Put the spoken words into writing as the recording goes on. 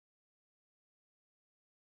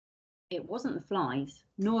It wasn't the flies,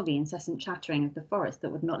 nor the incessant chattering of the forest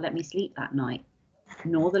that would not let me sleep that night,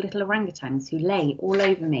 nor the little orangutans who lay all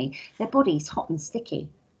over me, their bodies hot and sticky.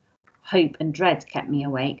 Hope and dread kept me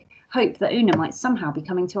awake. Hope that Una might somehow be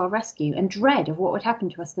coming to our rescue, and dread of what would happen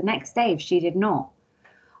to us the next day if she did not.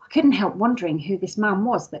 I couldn't help wondering who this man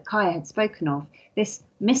was that Kaya had spoken of, this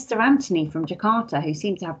Mr. Anthony from Jakarta, who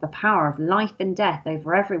seemed to have the power of life and death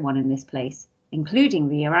over everyone in this place, including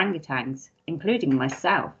the orangutans, including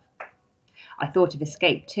myself. I thought of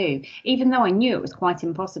escape too, even though I knew it was quite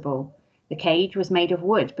impossible. The cage was made of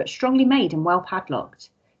wood, but strongly made and well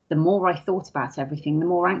padlocked. The more I thought about everything, the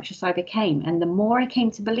more anxious I became, and the more I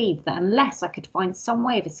came to believe that unless I could find some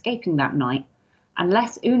way of escaping that night,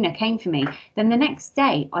 unless Una came for me, then the next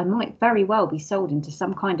day I might very well be sold into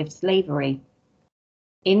some kind of slavery.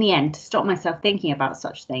 In the end, to stop myself thinking about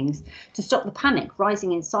such things, to stop the panic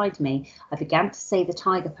rising inside me, I began to say the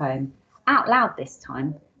tiger poem, out loud this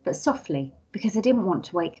time, but softly, because I didn't want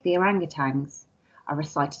to wake the orangutans. I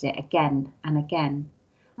recited it again and again,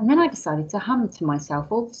 and then I decided to hum to myself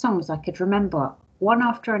all the songs I could remember, one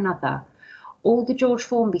after another, all the George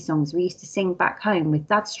Formby songs we used to sing back home with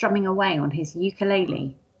Dad strumming away on his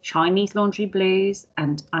ukulele, Chinese Laundry Blues,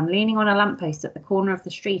 and I'm leaning on a lamppost at the corner of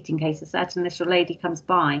the street in case a certain little lady comes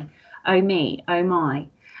by, oh me, oh my.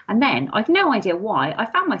 And then, I've no idea why,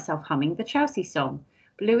 I found myself humming the Chelsea song,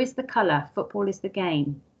 Blue is the colour, football is the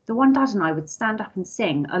game, the one Dad and I would stand up and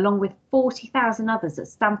sing, along with 40,000 others at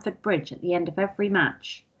Stamford Bridge at the end of every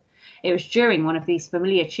match. It was during one of these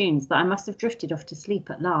familiar tunes that I must have drifted off to sleep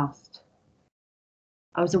at last.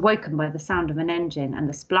 I was awoken by the sound of an engine and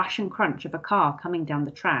the splash and crunch of a car coming down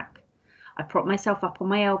the track. I propped myself up on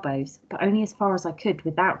my elbows, but only as far as I could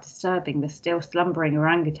without disturbing the still slumbering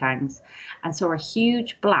orangutans, and saw a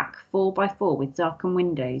huge black 4x4 with darkened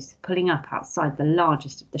windows pulling up outside the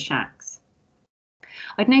largest of the shacks.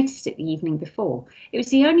 I'd noticed it the evening before. It was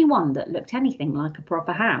the only one that looked anything like a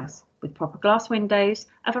proper house, with proper glass windows,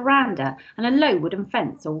 a veranda, and a low wooden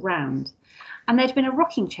fence all round. And there'd been a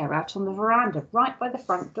rocking chair out on the veranda right by the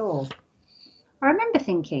front door. I remember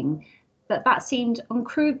thinking that seemed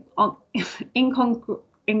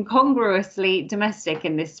incongruously domestic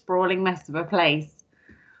in this sprawling mess of a place.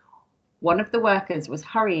 One of the workers was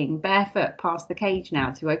hurrying barefoot past the cage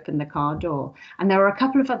now to open the car door, and there were a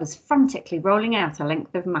couple of others frantically rolling out a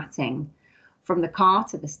length of matting from the car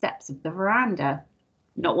to the steps of the veranda.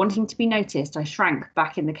 Not wanting to be noticed, I shrank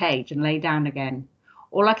back in the cage and lay down again.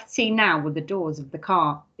 All I could see now were the doors of the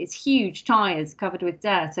car, its huge tyres covered with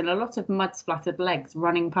dirt and a lot of mud-splattered legs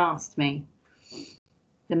running past me.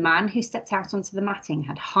 The man who stepped out onto the matting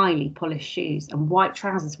had highly polished shoes and white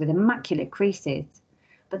trousers with immaculate creases.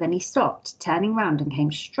 But then he stopped, turning round and came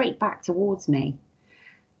straight back towards me.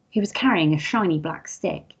 He was carrying a shiny black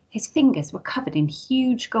stick. His fingers were covered in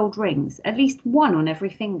huge gold rings, at least one on every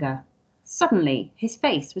finger. Suddenly, his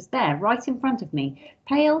face was there right in front of me,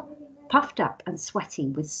 pale, puffed up and sweaty,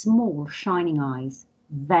 with small, shining eyes,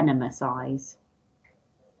 venomous eyes.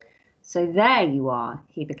 So there you are,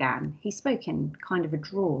 he began. He spoke in kind of a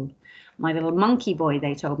drawl. My little monkey boy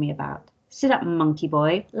they told me about. Sit up, monkey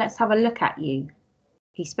boy. Let's have a look at you.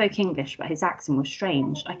 He spoke English, but his accent was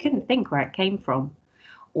strange. I couldn't think where it came from.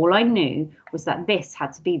 All I knew was that this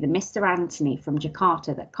had to be the Mr. Anthony from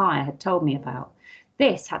Jakarta that Kaya had told me about.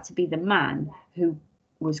 This had to be the man who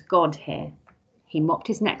was God here. He mopped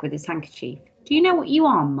his neck with his handkerchief. Do you know what you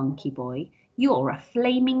are, monkey boy? You're a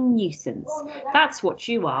flaming nuisance. That's what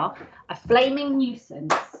you are, a flaming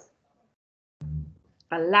nuisance.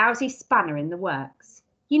 A lousy spanner in the works.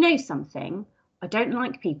 You know something? I don't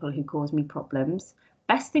like people who cause me problems.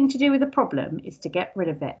 Best thing to do with a problem is to get rid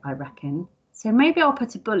of it, I reckon. So maybe I'll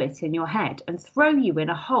put a bullet in your head and throw you in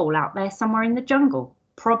a hole out there somewhere in the jungle.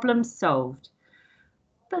 Problem solved.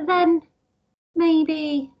 But then,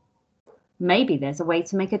 maybe there's a way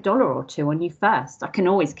to make $1 or $2 on you first. I can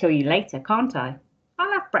always kill you later, can't I?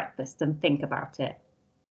 I'll have breakfast and think about it.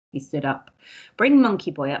 He stood up. Bring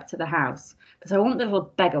Monkey Boy up to the house, but I want the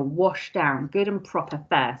little beggar washed down, good and proper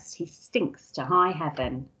first. He stinks to high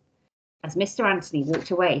heaven. As Mr. Anthony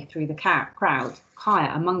walked away through the crowd,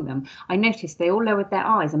 Kaya among them, I noticed they all lowered their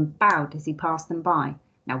eyes and bowed as he passed them by.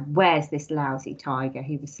 Now where's this lousy tiger,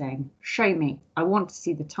 he was saying. Show me. I want to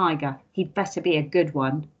see the tiger. He'd better be a good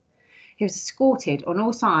one. He was escorted on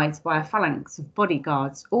all sides by a phalanx of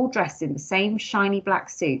bodyguards, all dressed in the same shiny black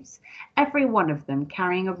suits, every one of them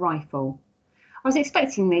carrying a rifle. I was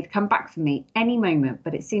expecting they'd come back for me any moment,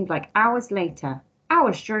 but it seemed like hours later,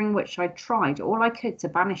 hours during which I tried all I could to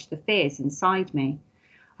banish the fears inside me.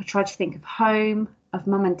 I tried to think of home, of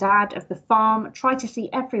Mum and Dad, of the farm, tried to see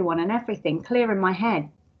everyone and everything clear in my head.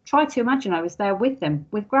 Try to imagine I was there with them,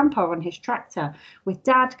 with Grandpa on his tractor, with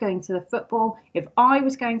Dad going to the football. If I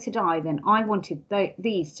was going to die, then I wanted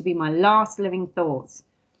these to be my last living thoughts.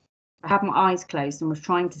 I had my eyes closed and was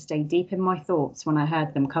trying to stay deep in my thoughts when I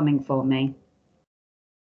heard them coming for me.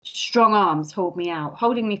 Strong arms hauled me out,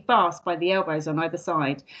 holding me fast by the elbows on either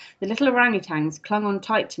side. The little orangutans clung on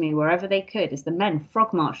tight to me wherever they could as the men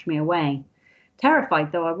frog marched me away.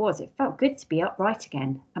 Terrified though I was, it felt good to be upright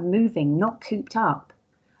again and moving, not cooped up.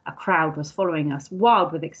 A crowd was following us,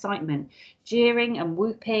 wild with excitement, jeering and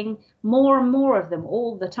whooping, more and more of them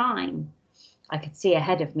all the time. I could see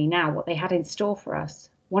ahead of me now what they had in store for us.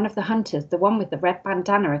 One of the hunters, the one with the red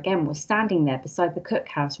bandana again, was standing there beside the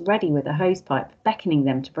cookhouse, ready with a hosepipe, beckoning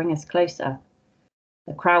them to bring us closer.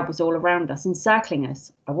 The crowd was all around us, encircling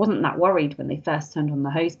us. I wasn't that worried when they first turned on the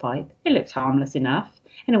hosepipe. It looked harmless enough.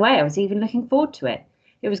 In a way, I was even looking forward to it.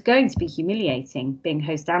 It was going to be humiliating, being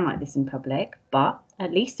hosed down like this in public, but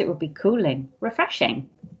at least it would be cooling, refreshing.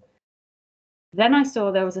 Then I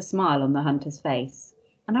saw there was a smile on the hunter's face,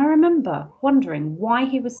 and I remember wondering why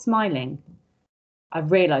he was smiling. I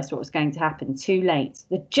realised what was going to happen too late.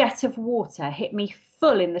 The jet of water hit me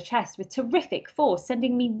full in the chest with terrific force,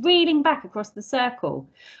 sending me reeling back across the circle.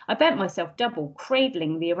 I bent myself double,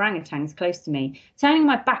 cradling the orangutans close to me, turning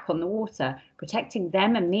my back on the water, protecting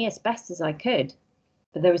them and me as best as I could.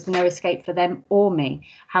 But there was no escape for them or me,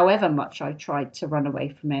 however much I tried to run away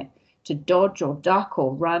from it, to dodge or duck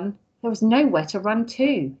or run. There was nowhere to run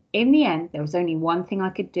to. In the end, there was only one thing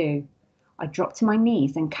I could do. I dropped to my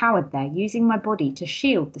knees and cowered there, using my body to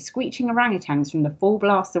shield the screeching orangutans from the full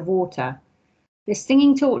blast of water. This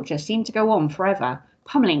stinging torture seemed to go on forever,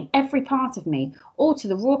 pummeling every part of me, all to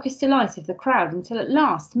the raucous delight of the crowd, until at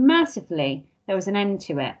last, mercifully, there was an end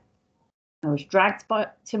to it. I was dragged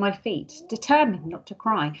to my feet, determined not to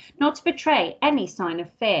cry, not to betray any sign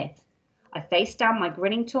of fear. I faced down my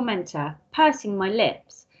grinning tormentor, pursing my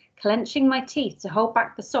lips, clenching my teeth to hold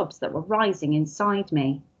back the sobs that were rising inside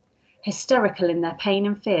me. Hysterical in their pain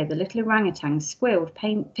and fear, the little orangutans squealed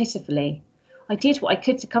pitifully. I did what I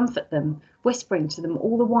could to comfort them, whispering to them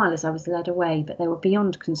all the while as I was led away, but they were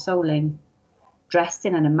beyond consoling. Dressed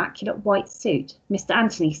in an immaculate white suit, Mr.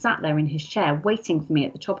 Anthony sat there in his chair, waiting for me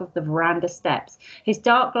at the top of the veranda steps, his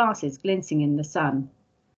dark glasses glinting in the sun.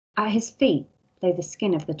 At his feet lay the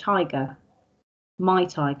skin of the tiger. My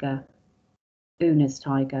tiger. Una's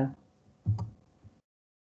tiger.